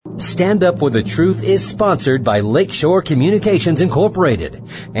Stand Up with the Truth is sponsored by Lakeshore Communications Incorporated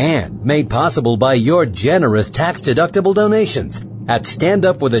and made possible by your generous tax-deductible donations at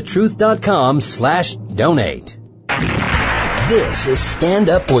standupwiththetruth.com/donate. This is Stand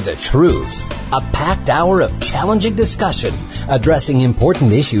Up with the Truth, a packed hour of challenging discussion addressing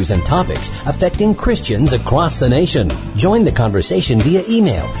important issues and topics affecting Christians across the nation. Join the conversation via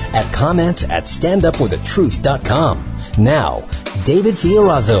email at comments@standupwiththetruth.com. Now, David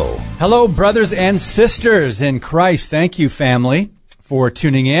Fiorazo. Hello, brothers and sisters in Christ. Thank you, family, for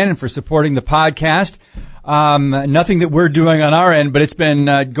tuning in and for supporting the podcast. Nothing that we're doing on our end, but it's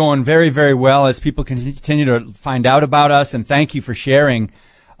been going very, very well as people continue to find out about us, and thank you for sharing.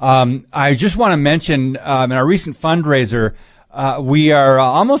 I just want to mention in our recent fundraiser, we are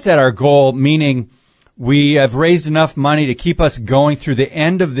almost at our goal, meaning we have raised enough money to keep us going through the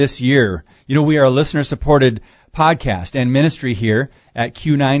end of this year. You know, we are a listener-supported podcast and ministry here at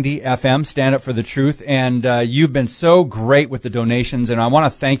Q90 FM, Stand Up for the Truth, and you've been so great with the donations, and I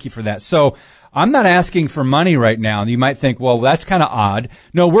want to thank you for that. So I'm not asking for money right now. You might think, well, that's kind of odd.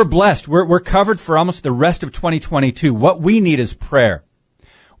 No, we're blessed. We're covered for almost the rest of 2022. What we need is prayer.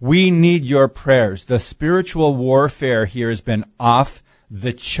 We need your prayers. The spiritual warfare here has been off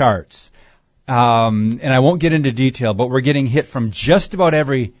the charts. And I won't get into detail, but we're getting hit from just about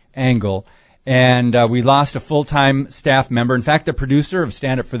every angle. And we lost a full-time staff member. In fact, the producer of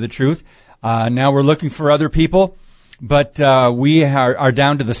Stand Up for the Truth. Now we're looking for other people. But we are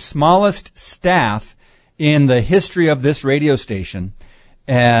down to the smallest staff in the history of this radio station.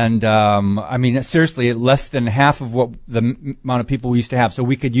 And, I mean, seriously, less than half of what the amount of people we used to have. So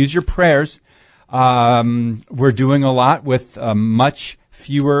we could use your prayers. We're doing a lot with much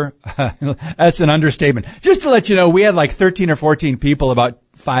fewer. That's an understatement. Just to let you know, we had like 13 or 14 people about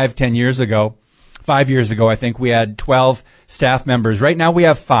 5 years ago, I think. We had 12 staff members. Right now we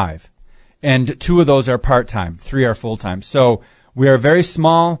have 5. And 2 of those are part-time, 3 are full-time. So we are a very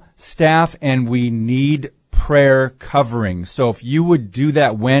small staff, and we need prayer covering. So if you would do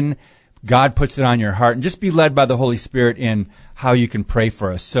that when God puts it on your heart, and just be led by the Holy Spirit in how you can pray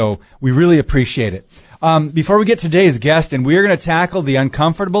for us. So we really appreciate it. Before we get to today's guest, and we are going to tackle the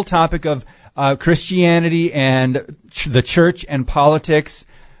uncomfortable topic of Christianity and the church and politics,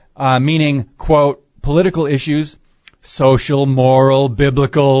 meaning, quote, political issues, social, moral,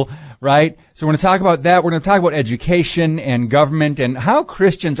 biblical, right? So we're going to talk about that. We're going to talk about education and government and how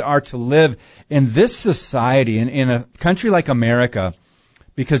Christians are to live in this society, in a country like America,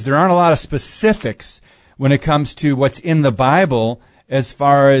 because there aren't a lot of specifics when it comes to what's in the Bible as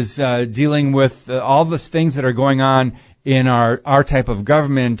far as dealing with all the things that are going on in our type of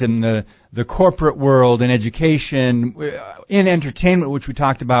government and the corporate world and education, in entertainment, which we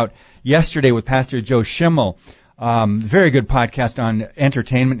talked about yesterday with Pastor Joe Schimmel. Very good podcast on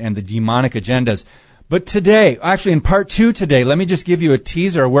entertainment and the demonic agendas. But today, actually in part 2 today, let me just give you a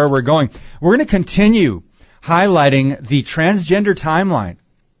teaser of where we're going. We're going to continue highlighting the transgender timeline,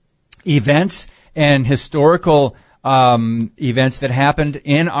 events and historical events that happened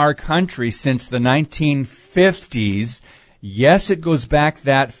in our country since the 1950s. Yes, it goes back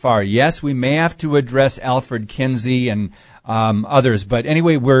that far. Yes, we may have to address Alfred Kinsey and others. But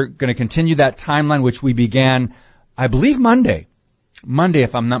anyway, we're going to continue that timeline, which we began, I believe, Monday,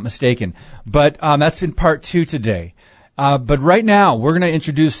 if I'm not mistaken. But that's in part 2 today. But right now, we're going to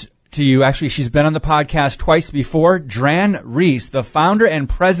introduce to you, actually, she's been on the podcast twice before, Dran Reese, the founder and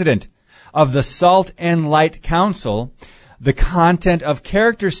president of the Salt and Light Council, the Content of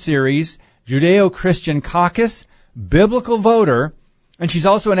Character series, Judeo-Christian Caucus, Biblical Voter, and she's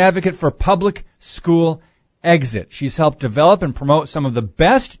also an advocate for public school exit. She's helped develop and promote some of the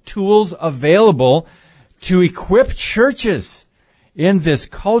best tools available to equip churches in this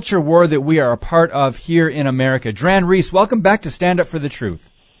culture war that we are a part of here in America. Dran Reese, welcome back to Stand Up for the Truth.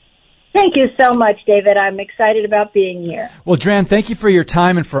 Thank you so much, David. I'm excited about being here. Well, Dran, thank you for your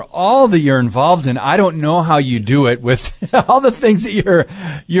time and for all that you're involved in. I don't know how you do it with all the things that you're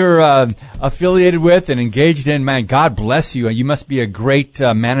affiliated with and engaged in. Man, God bless you. You must be a great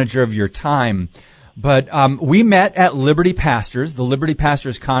manager of your time. But we met at Liberty Pastors, the Liberty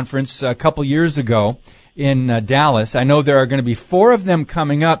Pastors Conference, a couple years ago in Dallas. I know there are going to be 4 of them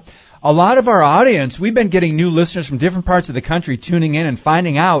coming up. A lot of our audience, we've been getting new listeners from different parts of the country tuning in and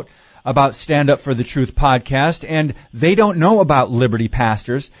finding out about Stand Up for the Truth podcast, and they don't know about Liberty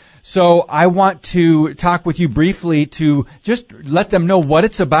Pastors. So I want to talk with you briefly to just let them know what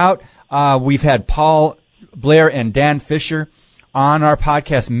it's about. We've had Paul Blair and Dan Fisher on our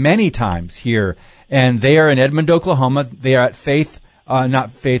podcast many times here, and they are in Edmond, Oklahoma. They are at Faith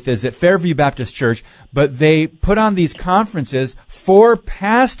Fairview Baptist Church, but they put on these conferences for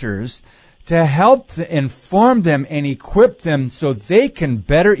pastors to help inform them and equip them so they can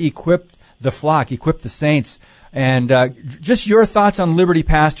better equip the flock, equip the saints. And just your thoughts on Liberty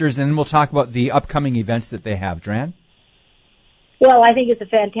Pastors, and then we'll talk about the upcoming events that they have. Dran? Well, I think it's a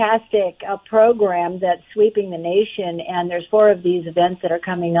fantastic program that's sweeping the nation, and there's 4 of these events that are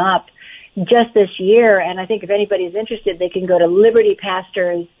coming up just this year. And I think if anybody's interested, they can go to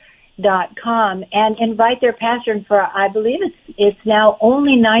libertypastors.com and invite their pastor. And for, I believe it's now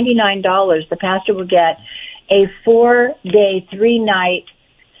only $99. The pastor will get a 4-day, 3-night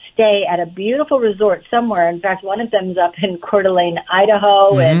stay at a beautiful resort somewhere. In fact, one of them is up in Coeur d'Alene,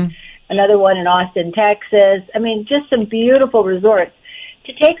 Idaho, and another one in Austin, Texas. I mean, just some beautiful resorts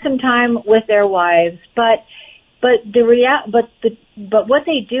to take some time with their wives. But what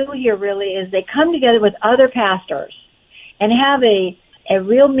they do here really is they come together with other pastors and have a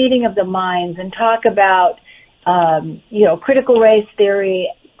real meeting of the minds and talk about, critical race theory,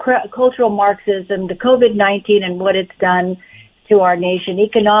 cultural Marxism, the COVID-19 and what it's done to our nation,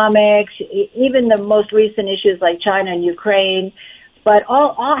 economics, even the most recent issues like China and Ukraine. But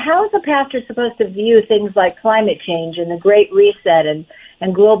how is a pastor supposed to view things like climate change and the Great Reset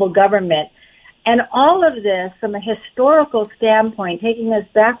and global government? And all of this from a historical standpoint, taking us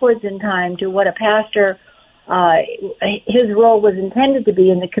backwards in time to what a pastor, his role was intended to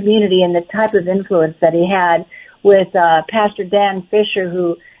be in the community and the type of influence that he had with Pastor Dan Fisher,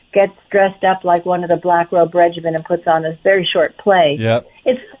 who gets dressed up like one of the Black Robe Regiment and puts on this very short play. Yep.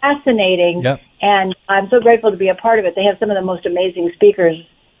 It's fascinating, and I'm so grateful to be a part of it. They have some of the most amazing speakers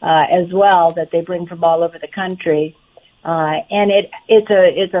as well that they bring from all over the country. And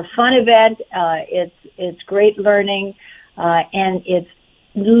it's a fun event. It's great learning, and it's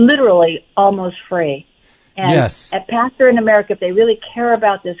literally almost free. And yes. A pastor in America, if they really care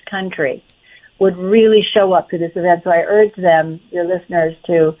about this country, would really show up to this event. So I urge them, your listeners,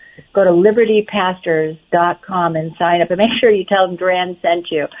 to go to libertypastors.com and sign up. And make sure you tell them Dran sent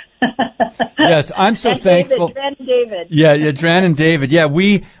you. Yes, I'm so thankful. Dran and David. Yeah, Dran and David. Yeah,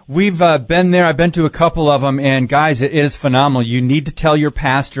 we've been there. I've been to a couple of them, and guys, it is phenomenal. You need to tell your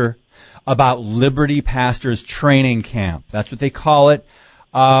pastor about Liberty Pastors Training Camp. That's what they call it.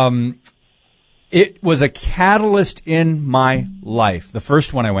 It was a catalyst in my life. The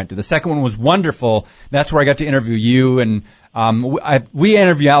first one I went to. The second one was wonderful. That's where I got to interview you, and we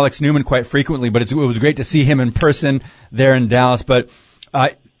interview Alex Newman quite frequently, but it was great to see him in person there in Dallas. But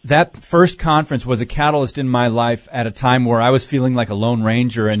that first conference was a catalyst in my life at a time where I was feeling like a lone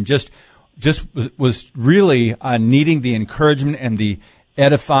ranger and just was really needing the encouragement and the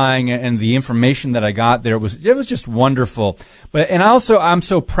edifying and the information that I got there. It was just wonderful. I'm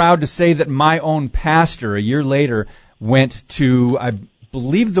so proud to say that my own pastor a year later went to, I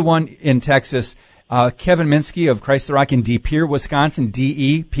believe, the one in Texas, Kevin Minsky of Christ the Rock in De Pere, Wisconsin,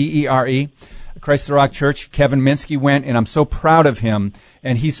 D-E-P-E-R-E, Christ the Rock Church. Kevin Minsky went, and I'm so proud of him.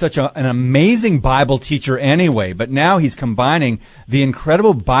 And he's such an amazing Bible teacher anyway, but now he's combining the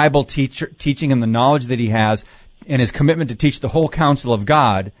incredible Bible teaching and the knowledge that he has and his commitment to teach the whole counsel of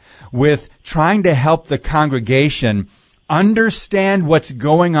God with trying to help the congregation understand what's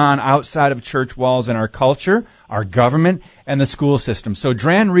going on outside of church walls in our culture, our government, and the school system. So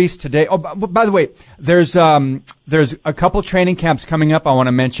Dran Reese today, by the way, there's a couple training camps coming up I want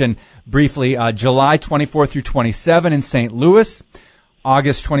to mention briefly. July 24 through 27 in St. Louis,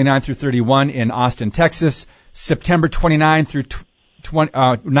 August 29 through 31 in Austin, Texas, September 29 through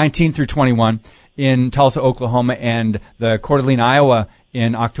 19 through 21 in Tulsa, Oklahoma, and the Coeur d'Alene, Iowa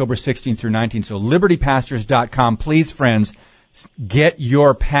in October 16 through 19. So libertypastors.com. Please, friends, get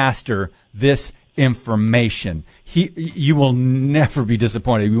your pastor this information. You will never be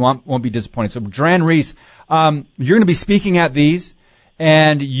disappointed. You won't be disappointed. So Dran Reese, you're going to be speaking at these,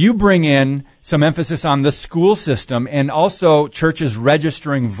 and you bring in some emphasis on the school system and also churches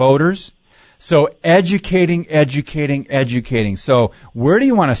registering voters. So educating. So where do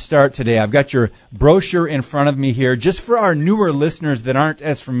you want to start today? I've got your brochure in front of me here, just for our newer listeners that aren't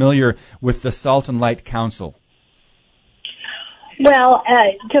as familiar with the Salt and Light Council. Well,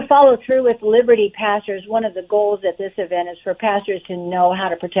 to follow through with Liberty Pastors, one of the goals at this event is for pastors to know how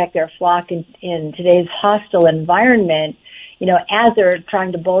to protect their flock in today's hostile environment, as they're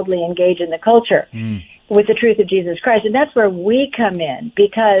trying to boldly engage in the culture. With the truth of Jesus Christ. And that's where we come in,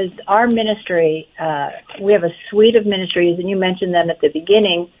 because our ministry, we have a suite of ministries, and you mentioned them at the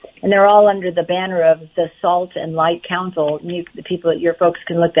beginning, and they're all under the banner of the Salt and Light Council. Your folks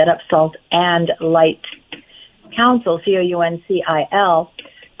can look that up, Salt and Light Council, COUNCIL.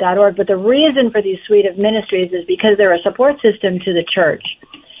 SALT.org. But the reason for these suite of ministries is because they're a support system to the church.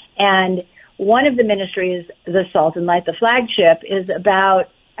 And one of the ministries, the Salt and Light, the flagship, is about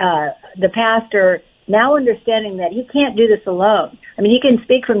the pastor now understanding that he can't do this alone. I mean, he can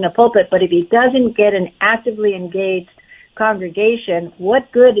speak from the pulpit, but if he doesn't get an actively engaged congregation,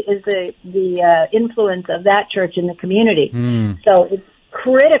 what good is the influence of that church in the community? So it's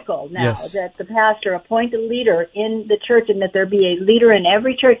critical now that the pastor appoint a leader in the church, and that there be a leader in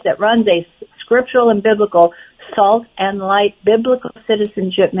every church that runs a scriptural and biblical Salt and Light biblical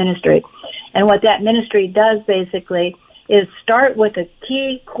citizenship ministry. And what that ministry does basically is start with a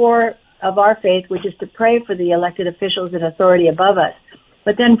key core of our faith, which is to pray for the elected officials and authority above us.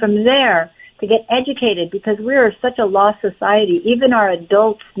 But then from there, to get educated, because we are such a lost society. Even our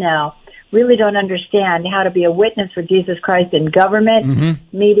adults now really don't understand how to be a witness for Jesus Christ in government,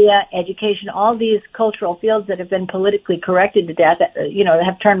 media, education, all these cultural fields that have been politically corrected to death,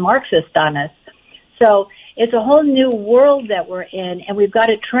 have turned Marxist on us. So it's a whole new world that we're in, and we've got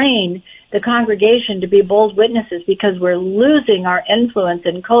to train the congregation to be bold witnesses, because we're losing our influence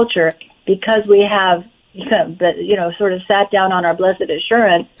in culture because we have, sort of sat down on our blessed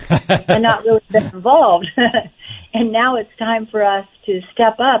assurance and not really been involved. And now it's time for us to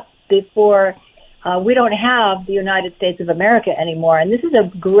step up before we don't have the United States of America anymore. And this is a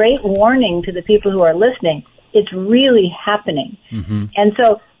great warning to the people who are listening. It's really happening. And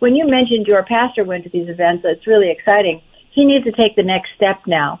so when you mentioned your pastor went to these events, it's really exciting. He needs to take the next step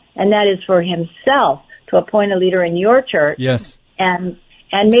now, and that is for himself to appoint a leader in your church. Yes.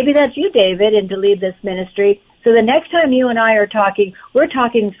 And maybe that's you, David, and to lead this ministry. So the next time you and I are talking, we're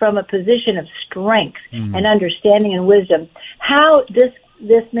talking from a position of strength and understanding and wisdom. How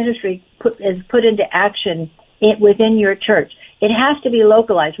this ministry is put into action within your church. It has to be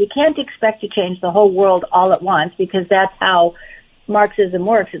localized. We can't expect to change the whole world all at once, because that's how Marxism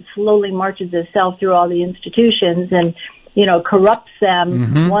works. It slowly marches itself through all the institutions and, corrupts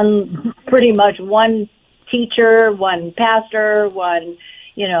them. Pretty much one teacher, one pastor, one,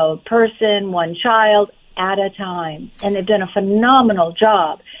 person, one child at a time. And they've done a phenomenal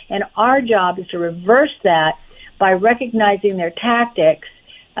job. And our job is to reverse that by recognizing their tactics,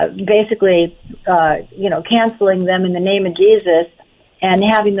 basically, canceling them in the name of Jesus, and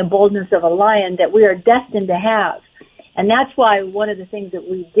having the boldness of a lion that we are destined to have. And that's why one of the things that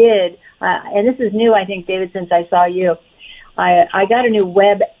we did, and this is new, I think, David, since I saw you, I got a new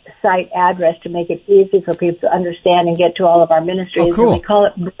website address to make it easy for people to understand and get to all of our ministries. Oh, cool. And we call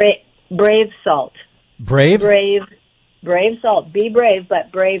it Brave Salt. Brave? Brave Salt. Be brave,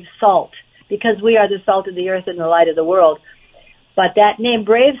 but Brave Salt, because we are the salt of the earth and the light of the world. But that name,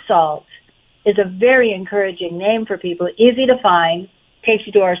 Brave Salt, is a very encouraging name for people. Easy to find. Takes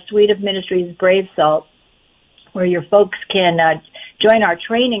you to our suite of ministries, Brave Salt, where your folks can join our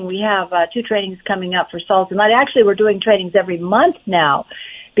training. We have 2 trainings coming up for Salt and Light. Actually, we're doing trainings every month now,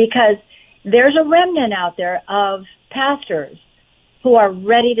 because there's a remnant out there of pastors who are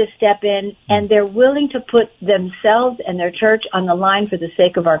ready to step in, and they're willing to put themselves and their church on the line for the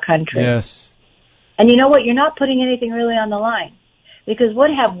sake of our country. Yes. And you know what? You're not putting anything really on the line, because what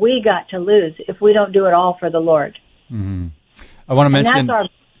have we got to lose if we don't do it all for the Lord? I want to mention...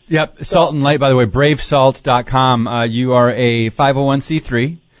 Yep, Salt and Light, by the way, bravesalt.com. You are a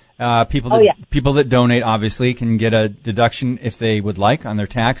 501c3. People that donate, obviously, can get a deduction if they would like on their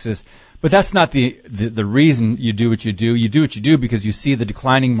taxes. But that's not the reason you do what you do. You do what you do because you see the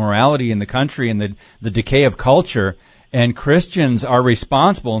declining morality in the country and the decay of culture, and Christians are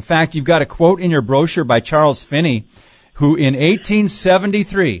responsible. In fact, you've got a quote in your brochure by Charles Finney, who in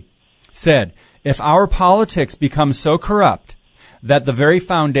 1873 said, "If our politics become so corrupt that the very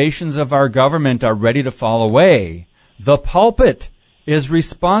foundations of our government are ready to fall away, the pulpit is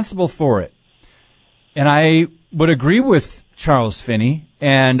responsible for it." And I would agree with Charles Finney.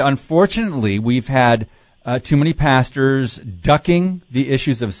 And unfortunately, we've had too many pastors ducking the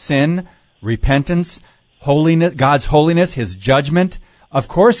issues of sin, repentance, holiness, God's holiness, His judgment. Of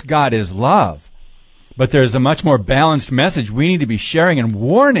course, God is love. But there's a much more balanced message we need to be sharing and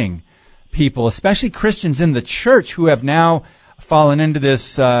warning people, especially Christians in the church, who have now fallen into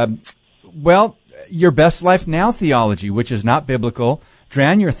this, your best life now theology, which is not biblical.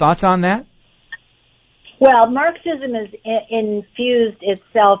 Dran, your thoughts on that? Well, Marxism has infused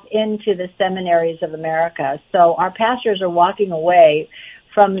itself into the seminaries of America. So our pastors are walking away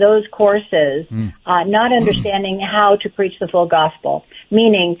from those courses, not understanding how to preach the full gospel,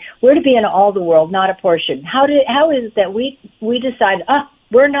 meaning we're to be in all the world, not a portion. How is it that we decide,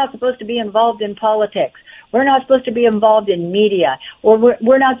 we're not supposed to be involved in politics, we're not supposed to be involved in media, or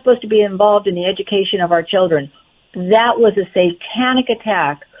we're not supposed to be involved in the education of our children? That was a satanic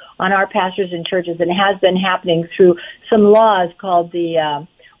attack on our pastors and churches, and it has been happening through some laws called the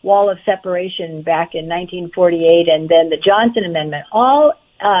Wall of Separation back in 1948, and then the Johnson Amendment, all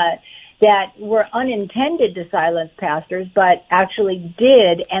that were unintended to silence pastors, but actually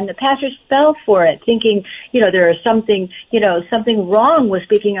did, and the pastors fell for it, thinking, there is something wrong with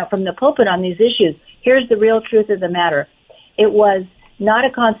speaking up from the pulpit on these issues. Here's the real truth of the matter. It was not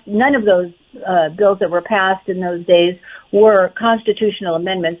none of those bills that were passed in those days were constitutional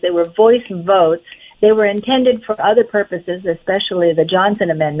amendments. They were voice votes. They were intended for other purposes, especially the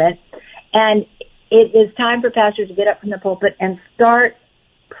Johnson Amendment. And it is time for pastors to get up from the pulpit and start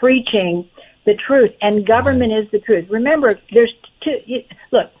preaching the truth. And government is the truth. Remember,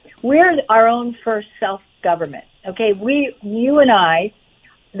 we're our own first self-government. Okay, you and I,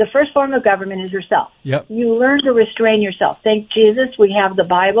 the first form of government is yourself. Yep. You learn to restrain yourself. Thank Jesus we have the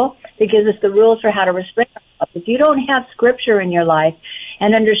Bible that gives us the rules for how to restrain ourselves. If you don't have Scripture in your life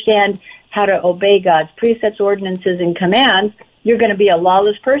and understand how to obey God's precepts, ordinances, and commands, you're going to be a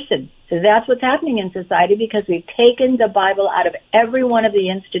lawless person. So that's what's happening in society because we've taken the Bible out of every one of the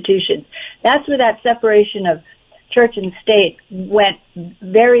institutions. That's where that separation of church and state went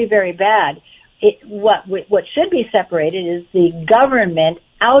very, very bad. What should be separated is the government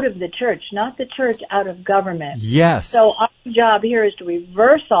out of the church, not the church out of government. Yes. So our job here is to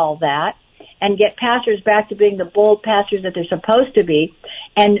reverse all that and get pastors back to being the bold pastors that they're supposed to be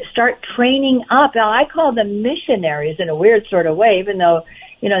and start training up. Now, I call them missionaries in a weird sort of way, even though,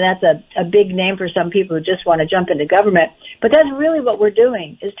 that's a big name for some people who just want to jump into government. But that's really what we're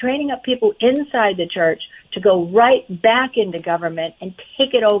doing, is training up people inside the church to go right back into government and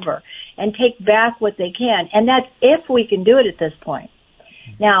take it over and take back what they can. And that's if we can do it at this point.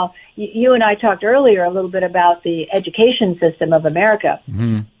 Now, you and I talked earlier a little bit about the education system of America.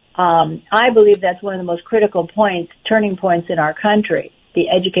 Mm-hmm. I believe that's one of the most critical turning points in our country, the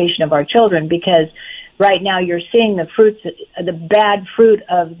education of our children, because right now you're seeing the bad fruit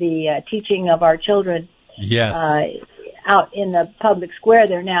of the teaching of our children. Yes. Out in the public square.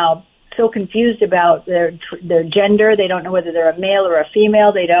 They're now so confused about their gender. They don't know whether they're a male or a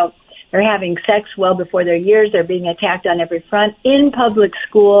female. They're having sex well before their years. They're being attacked on every front in public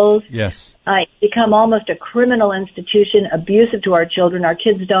schools. Yes. It's become almost a criminal institution, abusive to our children. Our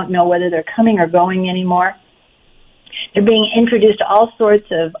kids don't know whether they're coming or going anymore. They're being introduced to all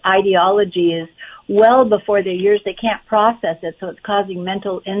sorts of ideologies well before their years. They can't process it, so it's causing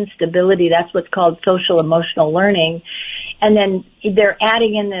mental instability. That's what's called social emotional learning. And then they're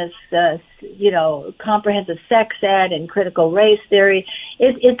adding in this, comprehensive sex ed and critical race theory.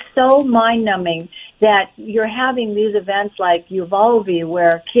 It's so mind-numbing that you're having these events like Uvalde,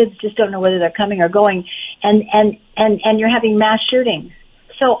 where kids just don't know whether they're coming or going, and you're having mass shootings.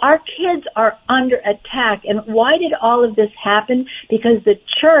 So our kids are under attack. And why did all of this happen? Because the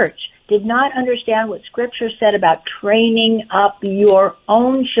church did not understand what Scripture said about training up your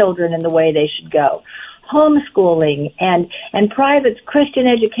own children in the way they should go. Homeschooling and private Christian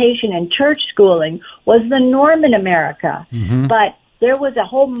education and church schooling was the norm in America. Mm-hmm. But there was a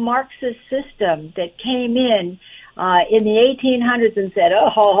whole Marxist system that came in the 1800s and said,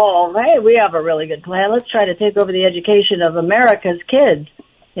 hey, we have a really good plan. Let's try to take over the education of America's kids.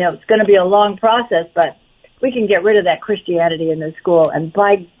 It's going to be a long process, but we can get rid of that Christianity in the school. And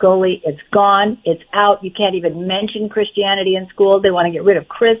by golly, it's gone. It's out. You can't even mention Christianity in school. They want to get rid of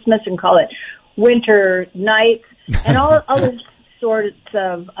Christmas and call it winter nights and all other sorts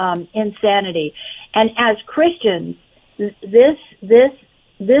of insanity. And as Christians, we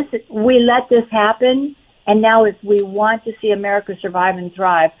let this happen. And now if we want to see America survive and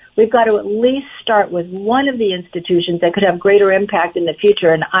thrive, we've got to at least start with one of the institutions that could have greater impact in the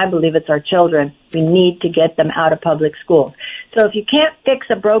future, and I believe it's our children. We need to get them out of public schools. So if you can't fix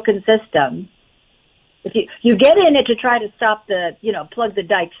a broken system, if you get in it to try to stop plug the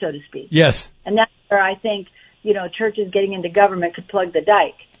dike, so to speak. Yes. And that's where I think, churches getting into government could plug the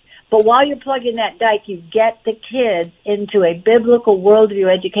dike. But while you're plugging that dike, you get the kids into a biblical worldview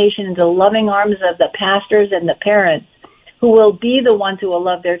education, into the loving arms of the pastors and the parents who will be the ones who will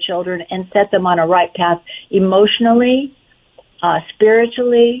love their children and set them on a right path emotionally,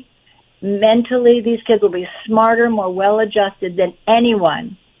 spiritually, mentally. These kids will be smarter, more well-adjusted than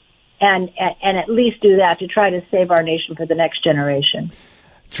anyone, and at least do that to try to save our nation for the next generation.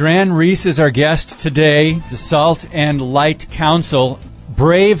 Dran Reese is our guest today, the Salt and Light Council,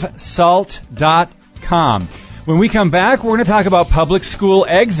 bravesalt.com. When we come back, we're going to talk about public school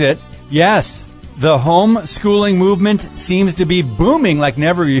exit. Yes, the homeschooling movement seems to be booming like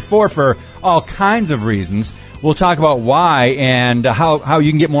never before for all kinds of reasons. We'll talk about why and how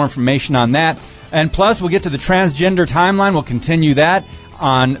you can get more information on that. And plus, we'll get to the transgender timeline. We'll continue that.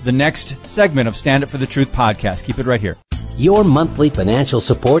 on the next segment of Stand Up for the Truth podcast. Keep it right here. Your monthly financial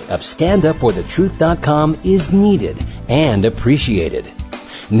support of StandUpForTheTruth.com is needed and appreciated.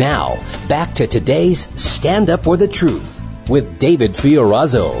 Now, back to today's Stand Up for the Truth with David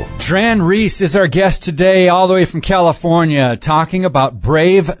Fiorazo. Dran Reese is our guest today, all the way from California, talking about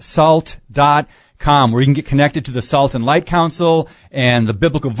BraveSalt.com, where you can get connected to the Salt and Light Council and the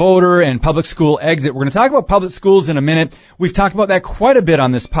Biblical Voter and Public School Exit. We're going to talk about public schools in a minute. We've talked about that quite a bit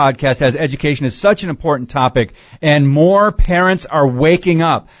on this podcast, as education is such an important topic, and more parents are waking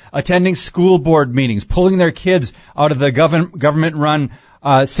up, attending school board meetings, pulling their kids out of the government-run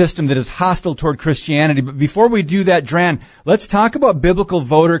system that is hostile toward Christianity. But before we do that, Dran, let's talk about Biblical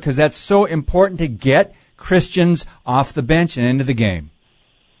Voter, because that's so important to get Christians off the bench and into the game.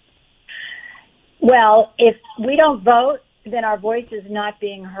 Well, if we don't vote, then our voice is not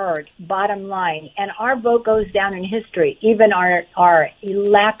being heard, bottom line. And our vote goes down in history, even our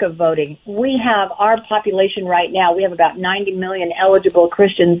lack of voting. We have our population right now, we have about 90 million eligible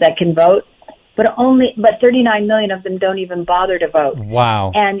Christians that can vote. But 39 million of them don't even bother to vote.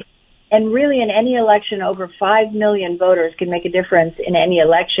 Wow. And really in any election, over 5 million voters can make a difference in any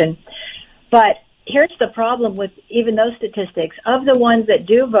election. But here's the problem with even those statistics. Of the ones that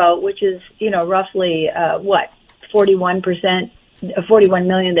do vote, which is, roughly, 41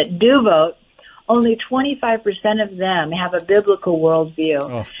 million that do vote, only 25% of them have a biblical worldview.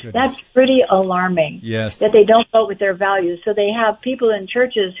 Oh, that's pretty alarming. Yes. That they don't vote with their values. So they have people in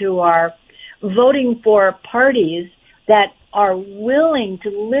churches who are voting for parties that are willing to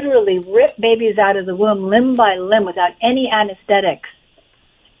literally rip babies out of the womb limb by limb without any anesthetics,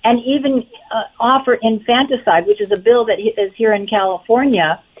 and even offer infanticide, which is a bill that is here in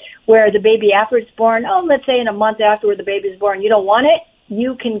California, where the baby after it's born, let's say in a month after the baby's born, you don't want it,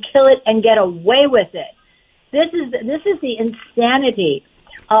 you can kill it and get away with it. This is the insanity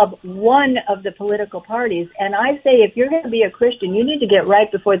of one of the political parties. And I say, if you're going to be a Christian, you need to get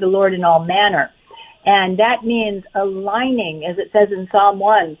right before the Lord in all manner. And that means aligning, as it says in Psalm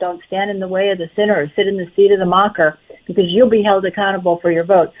 1, don't stand in the way of the sinner or sit in the seat of the mocker, because you'll be held accountable for your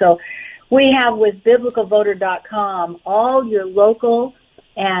vote. So we have with BiblicalVoter.com all your local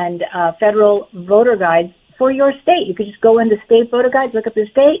and federal voter guides for your state. You could just go into state voter guides, look up your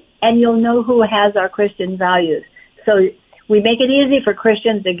state, and you'll know who has our Christian values. So we make it easy for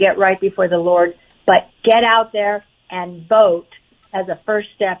Christians to get right before the Lord, but get out there and vote as a first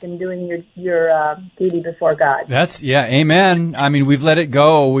step in doing your duty before God. Amen. I mean, we've let it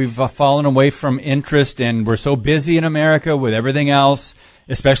go. We've fallen away from interest, and we're so busy in America with everything else,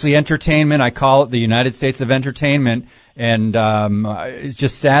 especially entertainment. I call it the United States of entertainment, and it's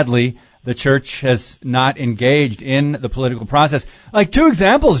just sadly the church has not engaged in the political process. Like two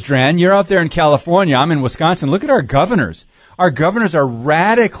examples, Dran, you're out there in California, I'm in Wisconsin. Look at our governors. Our governors are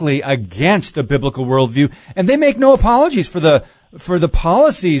radically against the biblical worldview, and they make no apologies for the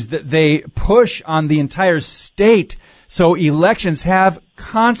policies that they push on the entire state. So elections have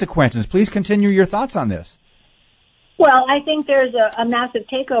consequences. Please continue your thoughts on this. Well, I think there's a massive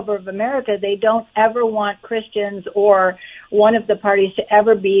takeover of America. They don't ever want Christians or one of the parties to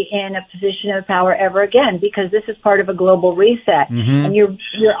ever be in a position of power ever again, because this is part of a global reset. Mm-hmm. And your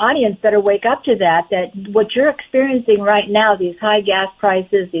audience better wake up to that what you're experiencing right now, these high gas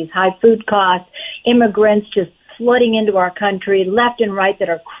prices, these high food costs, immigrants just flooding into our country left and right that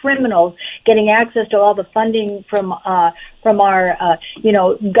are criminals, getting access to all the funding from our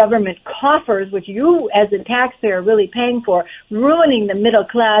government coffers, which you as a taxpayer are really paying for, ruining the middle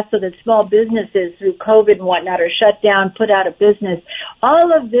class so that small businesses through COVID and whatnot are shut down, put out of business.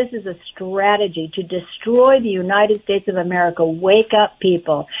 All of this is a strategy to destroy the United States of America. Wake up,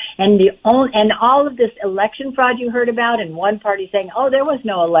 people. And all of this election fraud you heard about, and one party saying, there was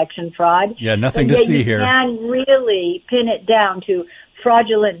no election fraud. Yeah, nothing to see here. You can really pin it down to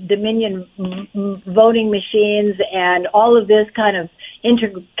fraudulent Dominion voting machines and all of this kind of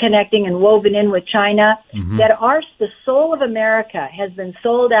interconnecting and woven in with China, mm-hmm. that the soul of America has been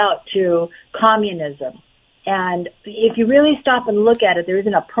sold out to communism. And if you really stop and look at it, there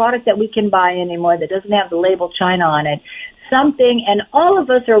isn't a product that we can buy anymore that doesn't have the label China on it. And all of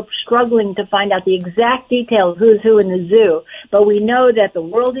us are struggling to find out the exact details, who's who in the zoo. But we know that the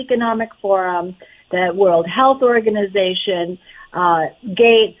World Economic Forum, the World Health Organization,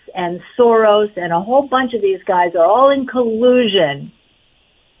 Gates and Soros and a whole bunch of these guys are all in collusion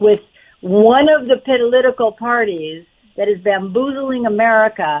with one of the political parties that is bamboozling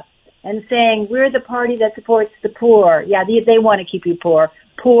America and saying, we're the party that supports the poor. Yeah, they want to keep you poor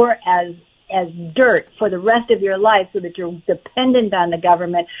as dirt for the rest of your life, so that you're dependent on the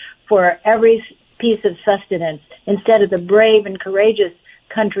government for every piece of sustenance, instead of the brave and courageous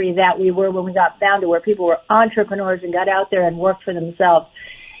country that we were when we got founded, where people were entrepreneurs and got out there and worked for themselves.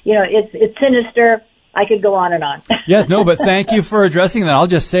 You know, it's sinister. I could go on and on. Yes, no, but thank you for addressing that. I'll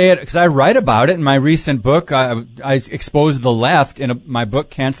just say it because I write about it in my recent book. I exposed the left in my book,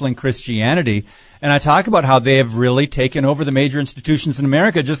 Canceling Christianity. And I talk about how they have really taken over the major institutions in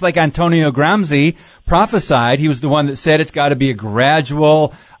America, just like Antonio Gramsci prophesied. He was the one that said it's got to be a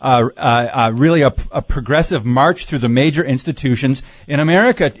gradual, really a progressive march through the major institutions in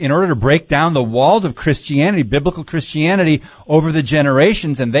America in order to break down the walls of Christianity, biblical Christianity, over the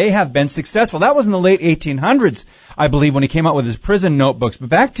generations. And they have been successful. That was in the late 1800s, I believe, when he came out with his prison notebooks. But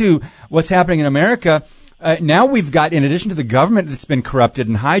back to what's happening in America. Now we've got, in addition to the government that's been corrupted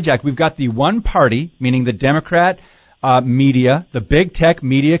and hijacked, we've got the one party, meaning the Democrat media, the big tech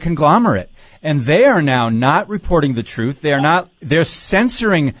media conglomerate. And they are now not reporting the truth. They're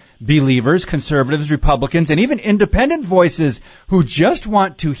censoring believers, conservatives, Republicans, and even independent voices who just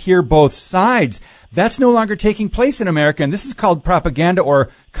want to hear both sides. That's no longer taking place in America. And this is called propaganda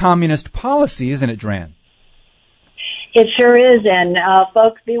or communist policy, isn't it, Dran? It sure is, and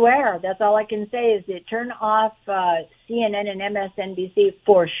folks, beware. That's all I can say is that turn off CNN and MSNBC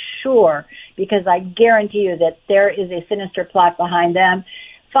for sure, because I guarantee you that there is a sinister plot behind them.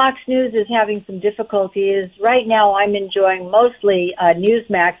 Fox News is having some difficulties. Right now I'm enjoying mostly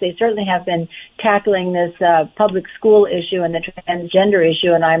Newsmax. They certainly have been tackling this public school issue and the transgender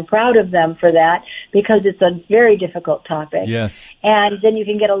issue, and I'm proud of them for that because it's a very difficult topic. Yes. And then you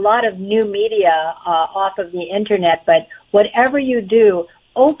can get a lot of new media off of the Internet, but whatever you do,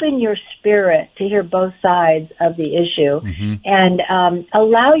 open your spirit to hear both sides of the issue, and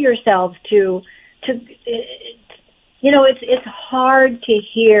allow yourselves to you know, it's hard to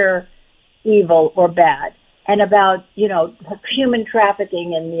hear evil or bad and about, you know, human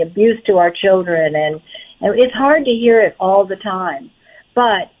trafficking and the abuse to our children, and it's hard to hear it all the time.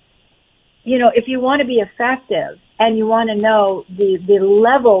 But, you know, if you want to be effective and you want to know the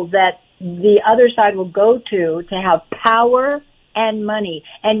level that the other side will go to have power and money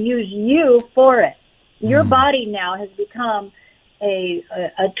and use you for it, your body now has become a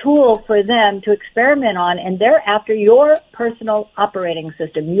tool for them to experiment on, and they're after your personal operating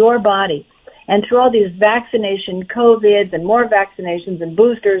system, your body. And through all these vaccination, COVIDs, and more vaccinations and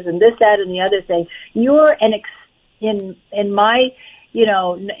boosters and this, that, and the other thing, you're in my, you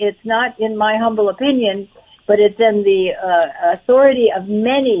know, it's not in my humble opinion, but it's in the authority of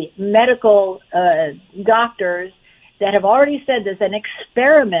many medical doctors that have already said this, an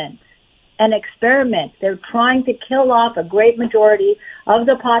experiment. They're trying to kill off a great majority of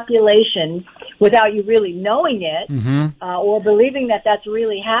the population without you really knowing it or believing that that's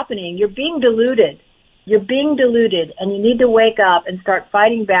really happening. You're being deluded. And you need to wake up and start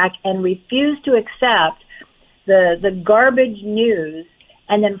fighting back and refuse to accept the garbage news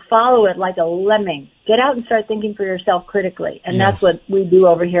and then follow it like a lemming. Get out and start thinking for yourself critically. And that's what we do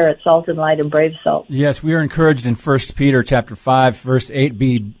over here at Salt and Light and Brave Salt. Yes, we are encouraged in 1 Peter chapter 5, verse 8,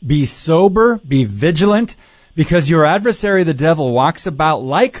 be sober, be vigilant, because your adversary the devil walks about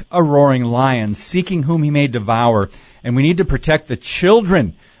like a roaring lion, seeking whom he may devour. And we need to protect the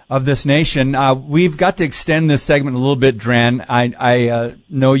children of this nation. We've got to extend this segment a little bit, Dran. I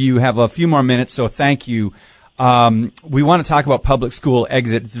know you have a few more minutes, so thank you. We want to talk about public school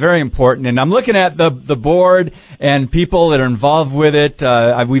exit. It's very important. And I'm looking at the board and people that are involved with it.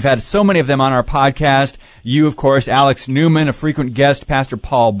 We've had so many of them on our podcast. You, of course, Alex Newman, a frequent guest, Pastor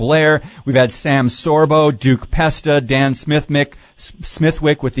Paul Blair. We've had Sam Sorbo, Duke Pesta, Dan Smithwick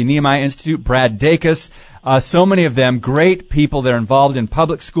with the Nehemiah Institute, Brad Dacus. So many of them, great people that are involved in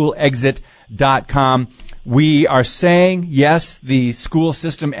publicschoolexit.com. We are saying, yes, the school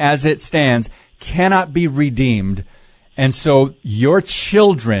system as it stands cannot be redeemed, and so your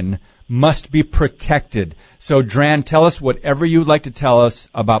children must be protected. So, Dran, tell us whatever you'd like to tell us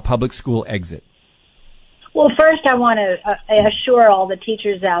about public school exit. Well, first I want to assure all the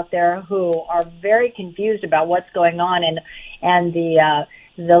teachers out there who are very confused about what's going on and the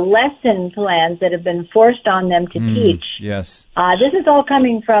lesson plans that have been forced on them to teach. Yes. This is all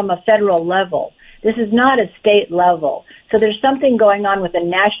coming from a federal level. This is not a state level. So there's something going on with the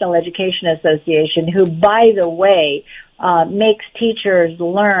National Education Association, who, by the way, makes teachers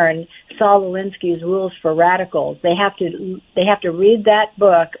learn Saul Alinsky's Rules for Radicals. They have to read that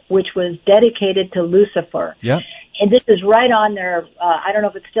book, which was dedicated to Lucifer. Yep. And this is right on their, I don't know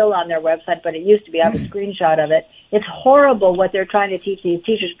if it's still on their website, but it used to be. I have a screenshot of it. It's horrible what they're trying to teach these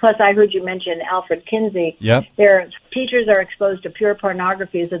teachers. Plus, I heard you mention Alfred Kinsey. Yep. Their teachers are exposed to pure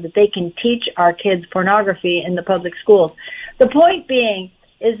pornography so that they can teach our kids pornography in the public schools. The point being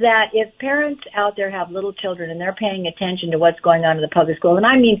is that if parents out there have little children and they're paying attention to what's going on in the public school, and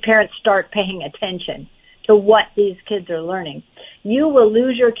I mean parents start paying attention to what these kids are learning, you will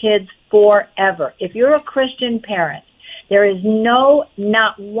lose your kids forever. If you're a Christian parent, there is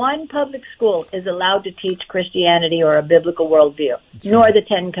not one public school is allowed to teach Christianity or a biblical worldview, nor the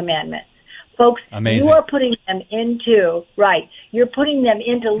Ten Commandments. Folks, Amazing. You are putting them into, you're putting them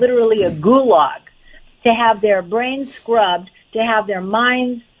into literally a gulag to have their brains scrubbed, to have their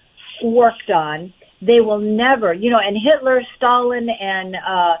minds worked on. They will never, and Hitler, Stalin, and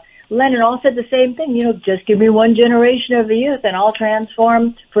Lenin all said the same thing, just give me one generation of the youth and I'll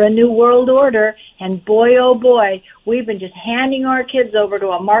transform for a new world order. And boy, oh boy, we've been just handing our kids over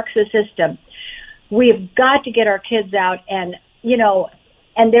to a Marxist system. We've got to get our kids out and,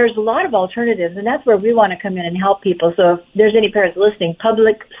 and there's a lot of alternatives, and that's where we want to come in and help people. So if there's any parents listening,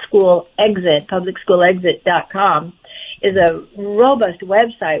 publicschoolexit.com is a robust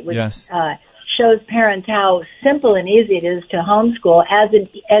website which shows parents how simple and easy it is to homeschool as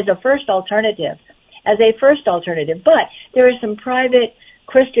a first alternative. But there are some private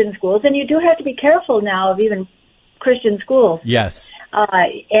Christian schools, and you do have to be careful now of even Christian schools. Yes.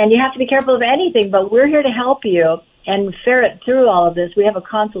 And you have to be careful of anything, but we're here to help you and ferret through all of this. We have a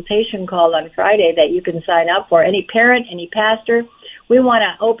consultation call on Friday that you can sign up for. Any parent, any pastor, we want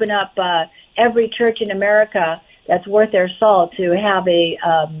to open up every church in America that's worth their salt to have a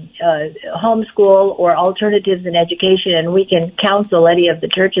homeschool or alternatives in education, and we can counsel any of the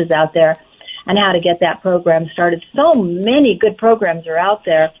churches out there on how to get that program started. So many good programs are out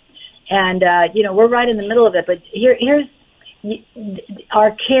there, and we're right in the middle of it. But here's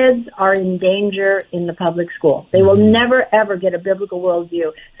our kids are in danger in the public school. They will never, ever get a biblical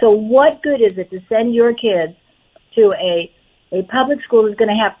worldview. So what good is it to send your kids to a public school that's going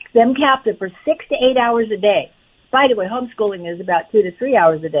to have them captive for 6 to 8 hours a day? By the way, homeschooling is about 2 to 3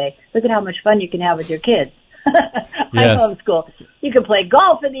 hours a day. Look at how much fun you can have with your kids. I homeschool. You can play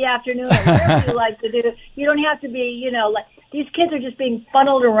golf in the afternoon or whatever you like to do. You don't have to be, these kids are just being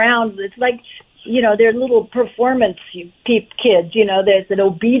funneled around. It's like, they're little performance kids, there's an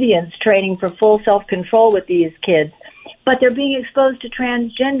obedience training for full self-control with these kids. But they're being exposed to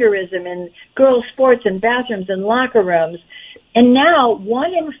transgenderism in girls' sports and bathrooms and locker rooms. And now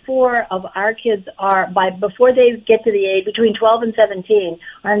 1 in 4 of our kids before they get to the age between 12 and 17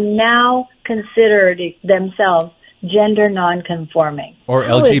 are now considered themselves gender nonconforming. Or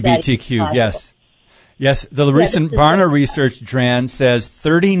LGBTQ, yes. Yes, the recent Barna research, Dran, says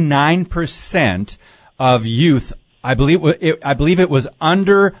 39% of youth, I believe it was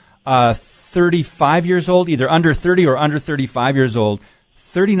under 35 years old, either under 30 or under 35 years old.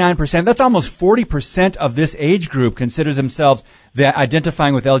 39%, that's almost 40% of this age group considers themselves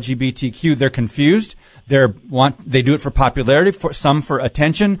identifying with LGBTQ. They're confused. They do it for popularity, some for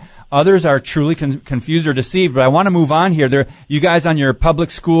attention. Others are truly confused or deceived. But I want to move on here. You guys on your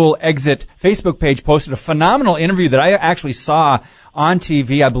Public School Exit Facebook page posted a phenomenal interview that I actually saw on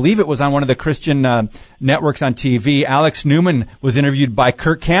TV. I believe it was on one of the Christian networks on TV. Alex Newman was interviewed by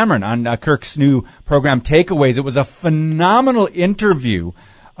Kirk Cameron on Kirk's new program, Takeaways. It was a phenomenal interview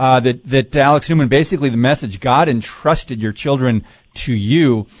that Alex Newman, basically the message, God entrusted your children to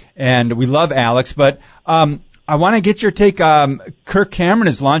you. And we love Alex. But I want to get your take. Kirk Cameron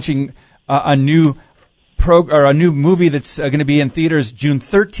is launching a new movie that's going to be in theaters June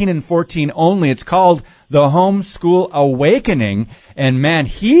 13 and 14 only. It's called The Homeschool Awakening. And man,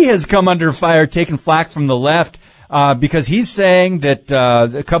 he has come under fire, taking flack from the left, because he's saying that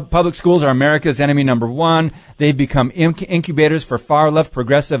the public schools are America's enemy number one. They've become incubators for far-left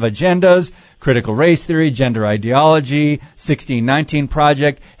progressive agendas, critical race theory, gender ideology, 1619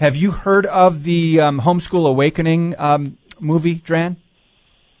 Project. Have you heard of the Homeschool Awakening movie, Dran?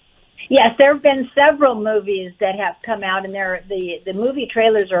 Yes, there have been several movies that have come out, and the movie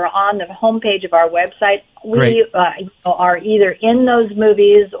trailers are on the homepage of our website. We are either in those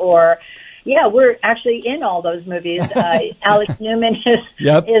movies or, we're actually in all those movies. Alex Newman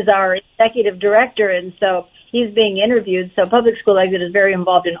is our executive director, and so he's being interviewed. So Public School Exit is very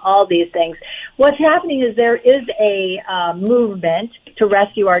involved in all these things. What's happening is there is a movement to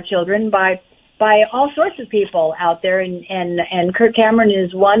rescue our children by all sorts of people out there, and Kirk Cameron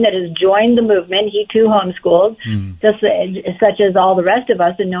is one that has joined the movement. He too homeschooled, such as all the rest of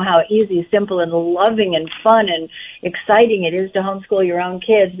us, and know how easy, simple, and loving and fun and exciting it is to homeschool your own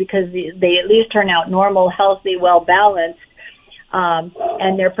kids because they at least turn out normal, healthy, well-balanced.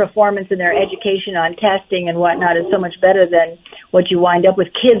 and their performance and their education on testing and whatnot is so much better than what you wind up with.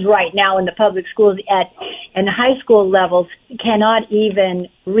 Kids right now in the public schools and high school levels cannot even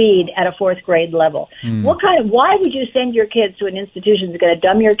read at a fourth grade level. Why would you send your kids to an institution that's going to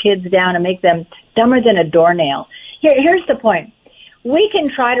dumb your kids down and make them dumber than a doornail? Here's the point. We can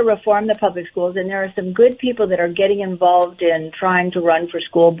try to reform the public schools, and there are some good people that are getting involved in trying to run for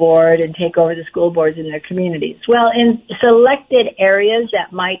school board and take over the school boards in their communities. Well, in selected areas,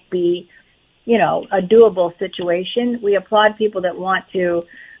 that might be, a doable situation. We applaud people that want to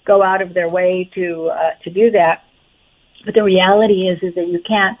go out of their way to do that. But the reality is that you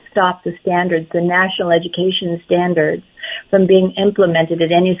can't stop the standards, the national education standards, from being implemented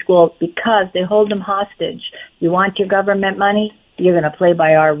at any school because they hold them hostage. You want your government money? You're going to play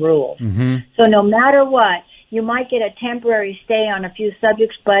by our rules. So no matter what, you might get a temporary stay on a few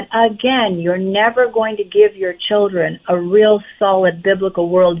subjects, but again, you're never going to give your children a real solid biblical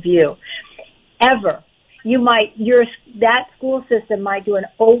worldview. Ever. That school system might do an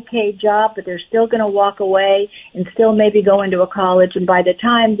okay job, but they're still going to walk away and still maybe go into a college. And by the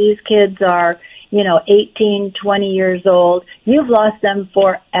time these kids are, 18, 20 years old, you've lost them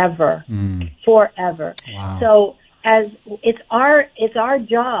forever. Forever. Wow. So it's our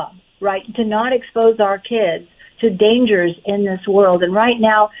job, right, to not expose our kids to dangers in this world. And right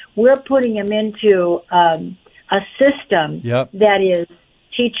now, we're putting them into a system that is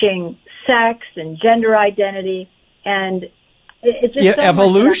teaching sex and gender identity, and it's just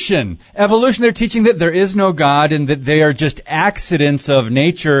evolution. Evolution. They're teaching that there is no God and that they are just accidents of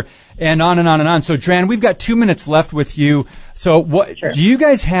nature, and on and on and on. So, Dran, we've got 2 minutes left with you. So, do you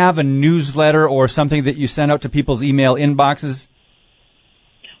guys have a newsletter or something that you send out to people's email inboxes?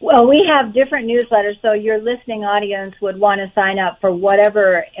 Well, we have different newsletters, so your listening audience would want to sign up for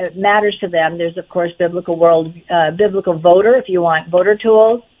whatever matters to them. There's, of course, Biblical Voter. If you want voter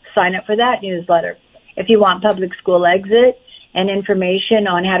tools, sign up for that newsletter. If you want Public School Exit and information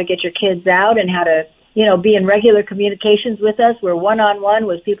on how to get your kids out and how to, be in regular communications with us, we're one-on-one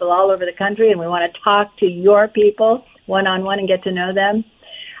with people all over the country, and we want to talk to your people one-on-one and get to know them.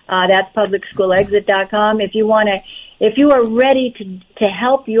 That's publicschoolexit.com. If you are ready to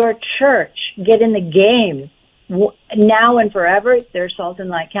help your church get in the game now and forever, there's Salt and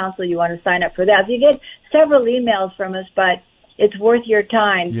Light Council. You want to sign up for that. So you get several emails from us, but it's worth your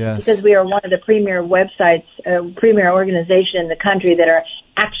time because we are one of the premier websites, premier organization in the country that are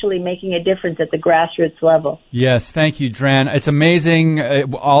actually making a difference at the grassroots level. Yes, thank you, Dran. It's amazing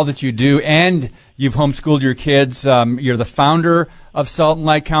all that you do, and you've homeschooled your kids. You're the founder of Salt and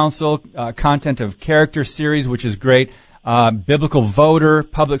Light Council, Content of Character series, which is great. Biblical Voter,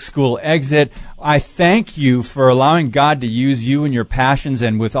 Public School Exit. I thank you for allowing God to use you and your passions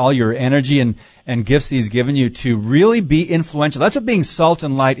and with all your energy and gifts He's given you to really be influential. That's what being salt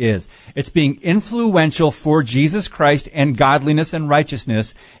and light is. It's being influential for Jesus Christ and godliness and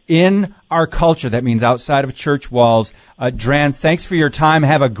righteousness in our culture. That means outside of church walls. Dran, thanks for your time.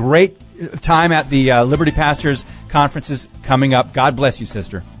 Have a great time at the Liberty Pastors Conferences coming up. God bless you,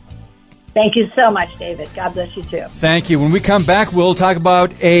 sister. Thank you so much, David. God bless you, too. Thank you. When we come back, we'll talk about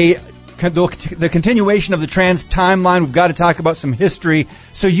the continuation of the trans timeline. We've got to talk about some history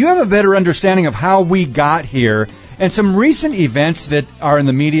so you have a better understanding of how we got here and some recent events that are in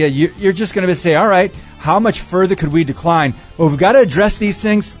the media. You're just going to say, all right, how much further could we decline? Well, we've got to address these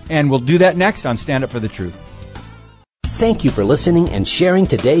things, and we'll do that next on Stand Up for the Truth. Thank you for listening and sharing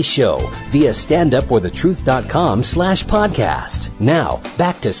today's show via standupforthetruth.com/podcast. Now,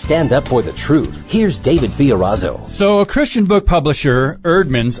 back to Stand Up for the Truth. Here's David Fiorazo. So a Christian book publisher,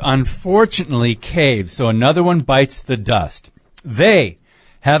 Eerdmans, unfortunately caves, so another one bites the dust. They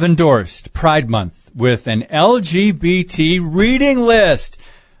have endorsed Pride Month with an LGBT reading list.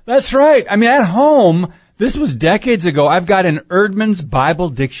 That's right. I mean, at home, this was decades ago. I've got an Eerdmans Bible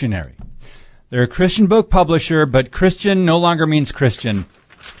dictionary. They're a Christian book publisher, but Christian no longer means Christian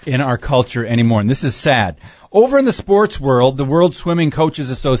in our culture anymore, and this is sad. Over in the sports world, the World Swimming Coaches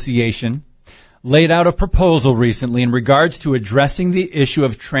Association laid out a proposal recently in regards to addressing the issue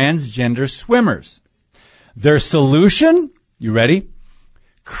of transgender swimmers. Their solution, you ready?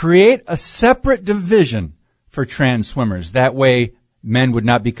 Create a separate division for trans swimmers. That way, men would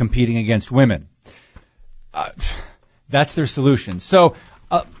not be competing against women. That's their solution. So,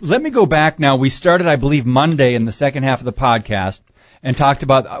 let me go back now. We started, I believe, Monday in the second half of the podcast and talked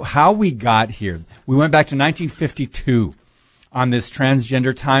about how we got here. We went back to 1952 on this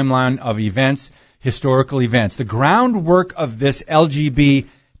transgender timeline of events, historical events. The groundwork of this LGBTQ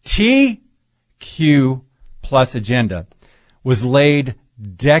plus agenda was laid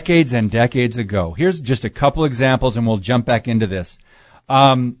decades and decades ago. Here's just a couple examples, and we'll jump back into this.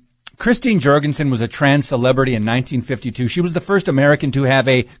 Christine Jorgensen was a trans celebrity in 1952. She was the first American to have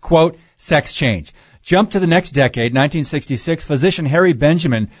a, quote, sex change. Jump to the next decade, 1966, physician Harry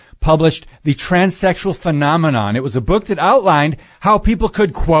Benjamin published The Transsexual Phenomenon. It was a book that outlined how people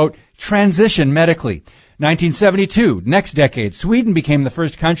could, quote, transition medically. 1972, next decade, Sweden became the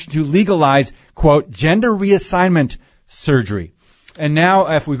first country to legalize, quote, gender reassignment surgery. And now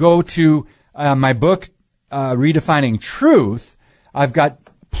if we go to my book, Redefining Truth, I've got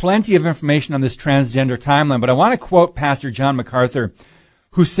plenty of information on this transgender timeline, but I want to quote Pastor John MacArthur,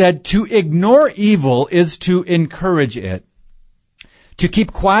 who said, to ignore evil is to encourage it. To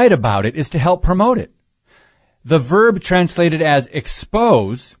keep quiet about it is to help promote it. The verb translated as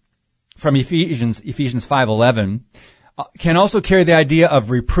expose from Ephesians 5:11 can also carry the idea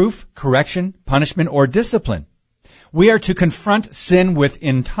of reproof, correction, punishment, or discipline. We are to confront sin with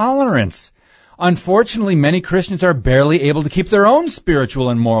intolerance. Unfortunately, many Christians are barely able to keep their own spiritual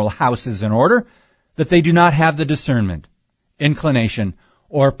and moral houses in order, that they do not have the discernment, inclination,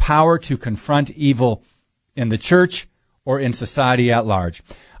 or power to confront evil in the church or in society at large.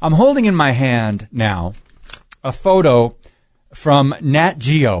 I'm holding in my hand now a photo from Nat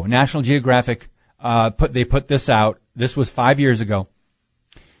Geo, National Geographic. They put this out. This was 5 years ago.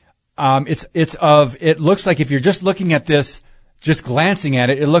 It looks like, if you're just looking at this, just glancing at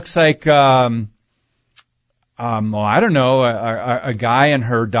it, it looks like, I don't know, a guy and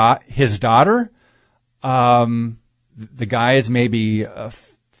his daughter. The guy is maybe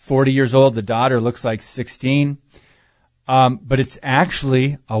 40 years old. The daughter looks like 16. But it's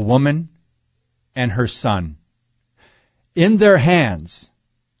actually a woman and her son. In their hands.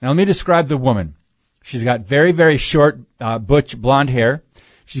 Now let me describe the woman. She's got very, very short, butch blonde hair.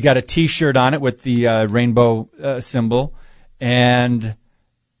 She's got a T-shirt on it with the rainbow symbol. And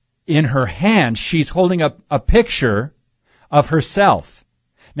in her hand, she's holding up a picture of herself.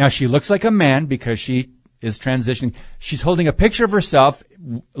 Now, she looks like a man because she is transitioning. She's holding a picture of herself,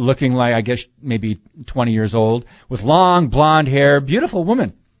 looking like, I guess, maybe 20 years old, with long blonde hair, beautiful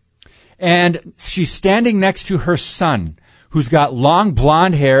woman. And she's standing next to her son, who's got long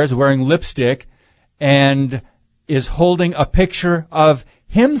blonde hair, is wearing lipstick, and is holding a picture of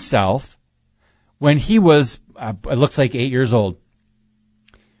himself when he was, it looks like 8 years old.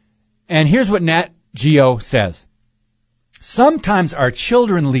 And here's what Nat Geo says. Sometimes our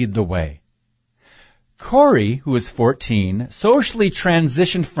children lead the way. Corey, who is 14, socially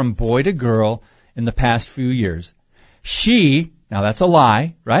transitioned from boy to girl in the past few years. Now that's a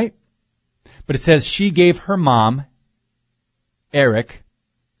lie, right? But it says she gave her mom, Eric,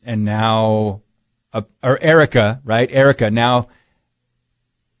 and now, or Erica, right? Erica, now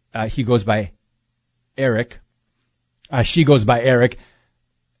he goes by Eric. She goes by Eric.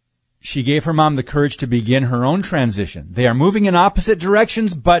 She gave her mom the courage to begin her own transition. They are moving in opposite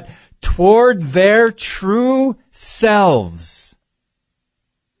directions, but toward their true selves.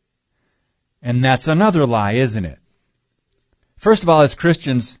 And that's another lie, isn't it? First of all, as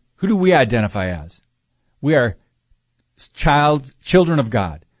Christians, who do we identify as? We are children of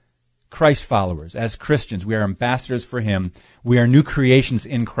God, Christ followers. As Christians, we are ambassadors for Him. We are new creations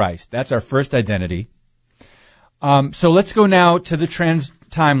in Christ. That's our first identity. So let's go now to the trans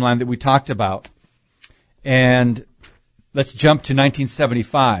timeline that we talked about. And let's jump to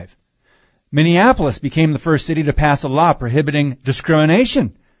 1975. Minneapolis became the first city to pass a law prohibiting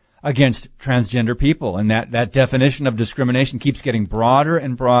discrimination against transgender people. And that definition of discrimination keeps getting broader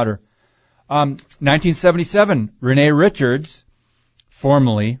and broader. 1977, Renee Richards,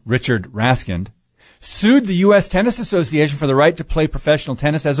 formerly Richard Raskind, sued the U.S. Tennis Association for the right to play professional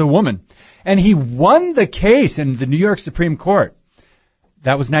tennis as a woman. And he won the case in the New York Supreme Court.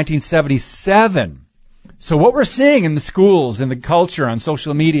 That was 1977. So what we're seeing in the schools, in the culture, on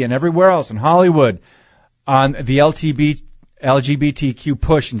social media, and everywhere else, in Hollywood, on the LGBTQ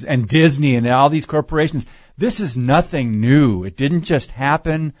push, and Disney, and all these corporations, this is nothing new. It didn't just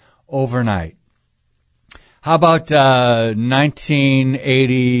happen overnight. How about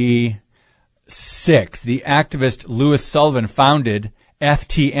 1986? The activist Louis Sullivan founded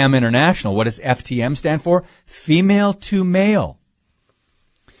FTM International. What does FTM stand for? Female to Male.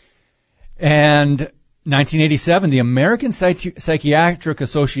 And 1987, the American Psychiatric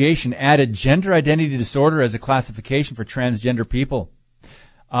Association added gender identity disorder as a classification for transgender people.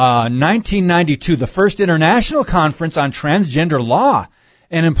 1992, the first international conference on transgender law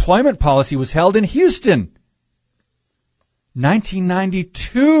and employment policy was held in Houston.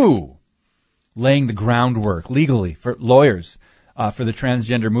 1992, laying the groundwork legally for lawyers for the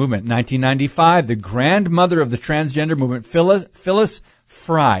transgender movement. 1995, the grandmother of the transgender movement, Phyllis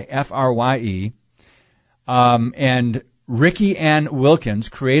Frye, F-R-Y-E, and Ricky Ann Wilkins,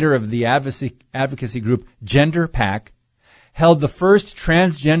 creator of the advocacy group Gender PAC, held the first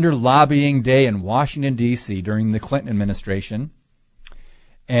transgender lobbying day in Washington, D.C. during the Clinton administration.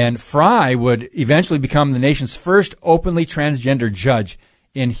 And Frye would eventually become the nation's first openly transgender judge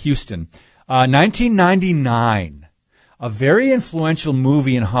in Houston. 1999, a very influential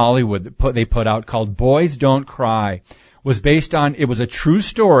movie in Hollywood that they put out called Boys Don't Cry was based on, it was a true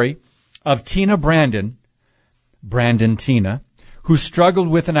story of Tina Brandon Tina, who struggled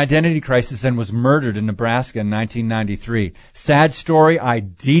with an identity crisis and was murdered in Nebraska in 1993. Sad story. I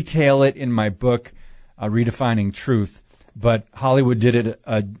detail it in my book, Redefining Truth. But Hollywood did it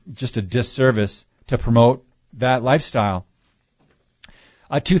just a disservice to promote that lifestyle.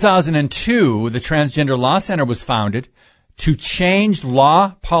 2002, the Transgender Law Center was founded to change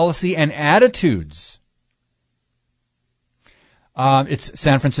law, policy, and attitudes. It's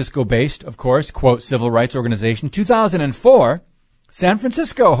San Francisco-based, of course, quote, civil rights organization. 2004, San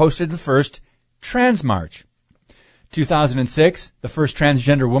Francisco hosted the first Trans March. 2006, the first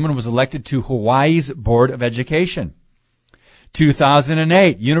transgender woman was elected to Hawaii's Board of Education.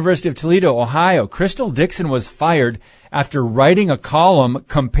 2008, University of Toledo, Ohio, Crystal Dixon was fired after writing a column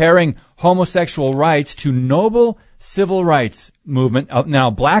comparing homosexual rights to noble civil rights movement, now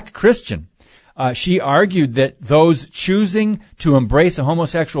black Christian. She argued that those choosing to embrace a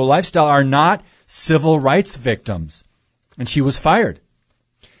homosexual lifestyle are not civil rights victims, and she was fired.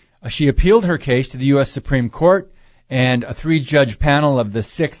 She appealed her case to the U.S. Supreme Court, and a 3-judge panel of the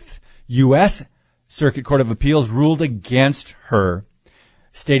 6th U.S. Circuit Court of Appeals ruled against her,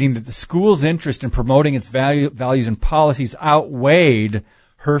 stating that the school's interest in promoting its values and policies outweighed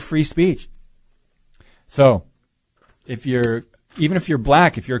her free speech. So, even if you're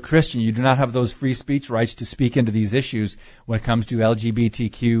black, if you're a Christian, you do not have those free speech rights to speak into these issues when it comes to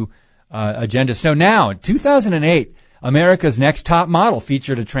LGBTQ agenda. So now, in 2008, America's Next Top Model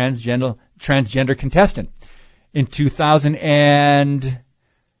featured a transgender contestant. In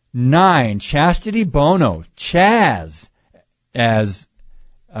 2009, Chastity Bono, Chaz, as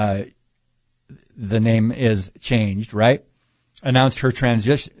the name is changed, right? Announced her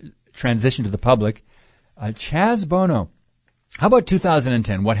transition to the public. Chaz Bono. How about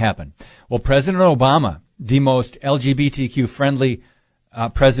 2010? What happened? Well, President Obama, the most LGBTQ-friendly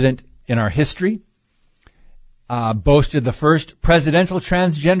president in our history, boasted the first presidential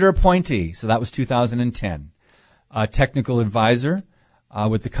transgender appointee. So that was 2010. A technical advisor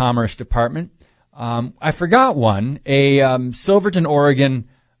with the Commerce Department. I forgot one. Silverton, Oregon,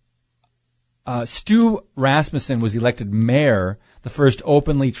 Stu Rasmussen was elected mayor, the first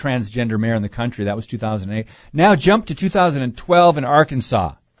openly transgender mayor in the country. That was 2008. Now jump to 2012 in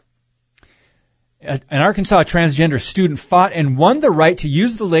Arkansas. An Arkansas transgender student fought and won the right to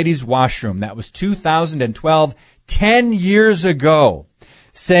use the ladies' washroom. That was 2012, 10 years ago,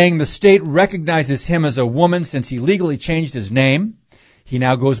 saying the state recognizes him as a woman since he legally changed his name. He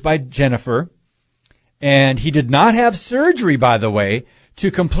now goes by Jennifer. And he did not have surgery, by the way, to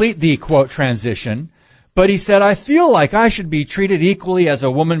complete the, quote, transition. But he said, I feel like I should be treated equally as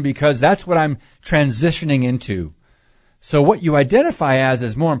a woman because that's what I'm transitioning into. So what you identify as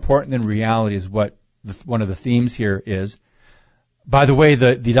is more important than reality is what one of the themes here is. By the way,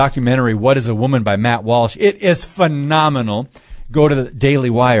 the documentary, What is a Woman by Matt Walsh, it is phenomenal. Go to the Daily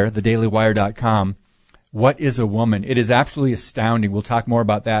Wire, thedailywire.com. What is a woman? It is absolutely astounding. We'll talk more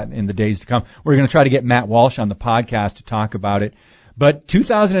about that in the days to come. We're going to try to get Matt Walsh on the podcast to talk about it. But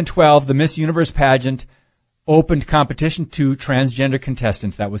 2012, the Miss Universe pageant opened competition to transgender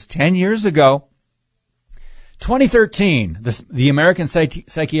contestants. That was 10 years ago. 2013, the American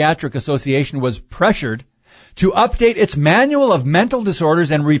Psychiatric Association was pressured to update its manual of mental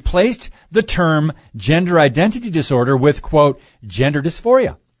disorders and replaced the term gender identity disorder with, quote, gender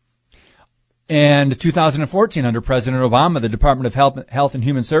dysphoria. And 2014, under President Obama, the Department of Health and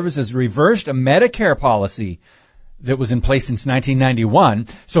Human Services reversed a Medicare policy that was in place since 1991.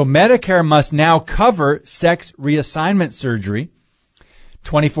 So Medicare must now cover sex reassignment surgery.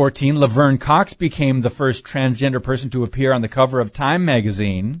 2014, Laverne Cox became the first transgender person to appear on the cover of Time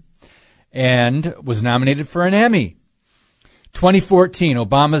magazine and was nominated for an Emmy. 2014,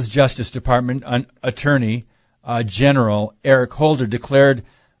 Obama's Justice Department Attorney General Eric Holder declared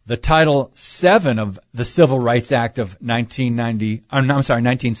the Title VII of the Civil Rights Act of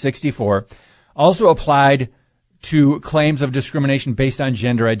 1964 also applied to claims of discrimination based on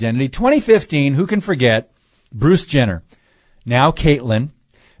gender identity. 2015, who can forget, Bruce Jenner, now Caitlyn,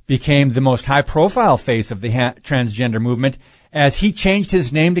 became the most high-profile face of the transgender movement as he changed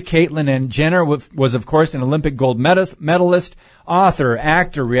his name to Caitlyn, and Jenner was, of course, an Olympic gold medalist, author,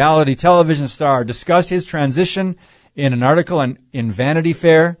 actor, reality television star, discussed his transition in an article in Vanity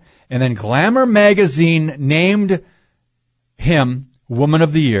Fair, and then Glamour magazine named him Woman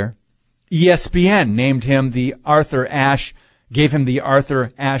of the Year. ESPN named him gave him the Arthur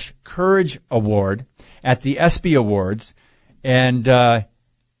Ashe Courage Award at the ESPY Awards, and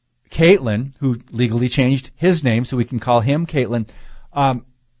Caitlyn, who legally changed his name so we can call him Caitlyn,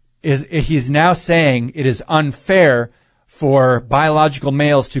 he's now saying it is unfair for biological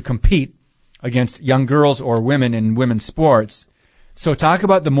males to compete against young girls or women in women's sports. So talk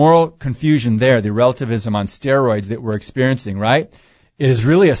about the moral confusion there, the relativism on steroids that we're experiencing, right? It is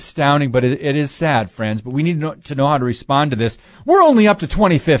really astounding, but it is sad, friends. But we need to know how to respond to this. We're only up to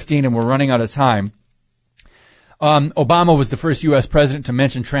 2015, and we're running out of time. Obama was the first U.S. president to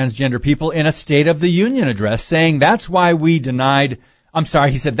mention transgender people in a State of the Union address, saying that's why he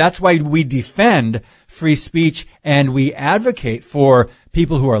said that's why we defend free speech and we advocate for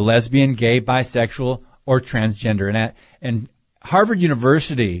people who are lesbian, gay, bisexual, or transgender. And Harvard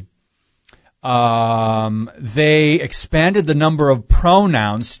University, they expanded the number of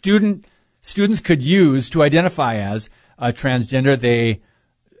pronouns students could use to identify as transgender. They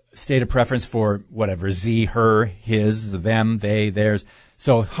state a preference for whatever, Z, her, his, them, they, theirs.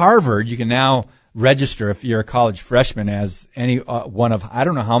 So Harvard, you can now register if you're a college freshman as any one of, I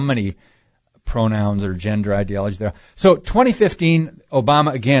don't know how many pronouns or gender ideologies there are. So 2015,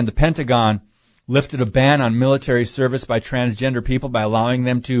 Obama, again, the Pentagon lifted a ban on military service by transgender people by allowing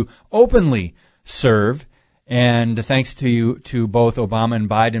them to openly serve. And thanks to both Obama and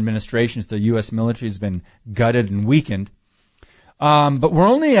Biden administrations, the U.S. military has been gutted and weakened. But we're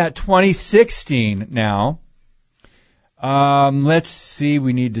only at 2016 now. Let's see.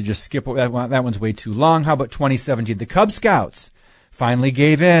 We need to just skip that one. That one's way too long. How about 2017? The Cub Scouts finally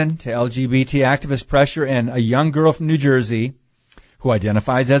gave in to LGBT activist pressure, and a young girl from New Jersey who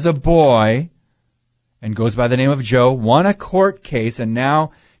identifies as a boy and goes by the name of Joe won a court case and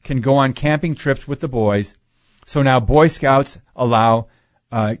now can go on camping trips with the boys. So now Boy Scouts allow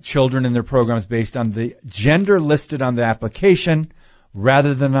children in their programs based on the gender listed on the application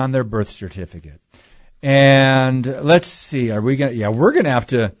rather than on their birth certificate. And let's see, we're going to have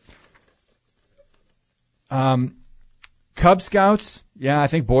to, Cub Scouts, I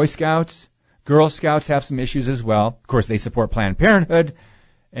think Boy Scouts, Girl Scouts have some issues as well. Of course, they support Planned Parenthood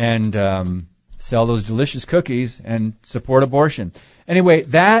and sell those delicious cookies and support abortion. Anyway,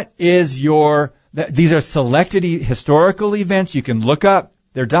 these are selected historical events you can look up.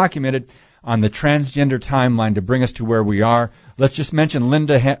 They're documented on the transgender timeline to bring us to where we are. Let's just mention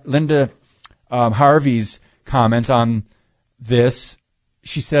Linda Harvey's comment on this.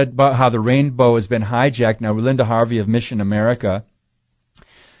 She said about how the rainbow has been hijacked. Now, Linda Harvey of Mission America,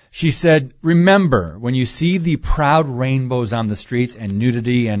 she said, remember, when you see the proud rainbows on the streets and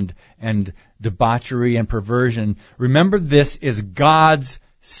nudity and debauchery and perversion, remember this is God's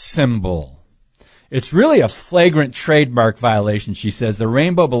symbol. It's really a flagrant trademark violation, she says. The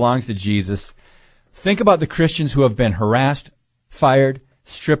rainbow belongs to Jesus. Think about the Christians who have been harassed, fired,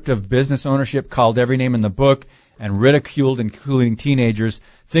 stripped of business ownership, called every name in the book, and ridiculed, including teenagers.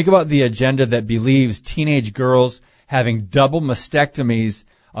 Think about the agenda that believes teenage girls having double mastectomies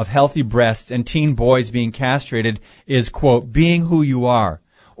of healthy breasts and teen boys being castrated is, quote, being who you are.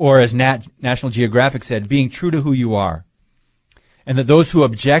 Or as National Geographic said, being true to who you are. And that those who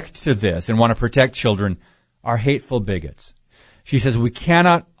object to this and want to protect children are hateful bigots. She says we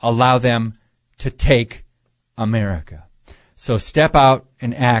cannot allow them to take America. So step out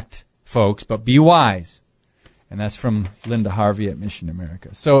and act, folks, but be wise. And that's from Linda Harvey at Mission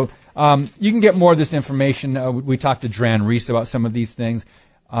America. So you can get more of this information. We talked to Dran Reese about some of these things.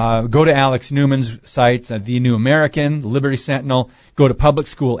 Go to Alex Newman's sites, The New American, The Liberty Sentinel. Go to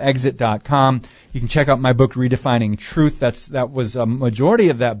publicschoolexit.com. You can check out my book, Redefining Truth. That was a majority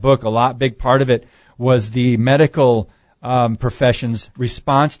of that book. Big part of it was the medical profession's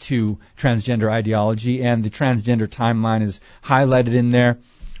response to transgender ideology, and the transgender timeline is highlighted in there.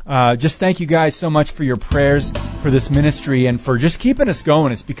 Just thank you guys so much for your prayers for this ministry and for just keeping us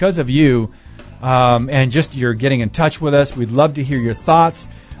going. It's because of you. And just you're getting in touch with us. We'd love to hear your thoughts.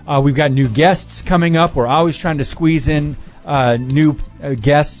 We've got new guests coming up. We're always trying to squeeze in new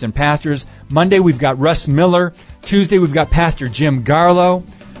guests and pastors. Monday, we've got Russ Miller. Tuesday, we've got Pastor Jim Garlow.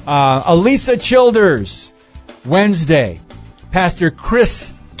 Elisa Childers. Wednesday, Pastor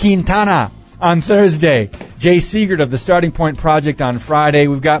Chris Quintana. On Thursday, Jay Siegert of the Starting Point Project on Friday.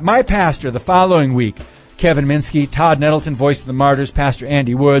 We've got my pastor the following week, Kevin Minsky, Todd Nettleton, Voice of the Martyrs, Pastor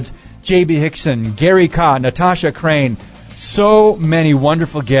Andy Woods, J.B. Hickson, Gary Ka, Natasha Crane. So many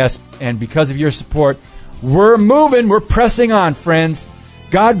wonderful guests, and because of your support, we're moving, we're pressing on, friends.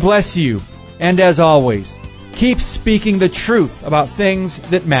 God bless you, and as always, keep speaking the truth about things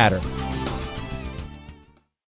that matter.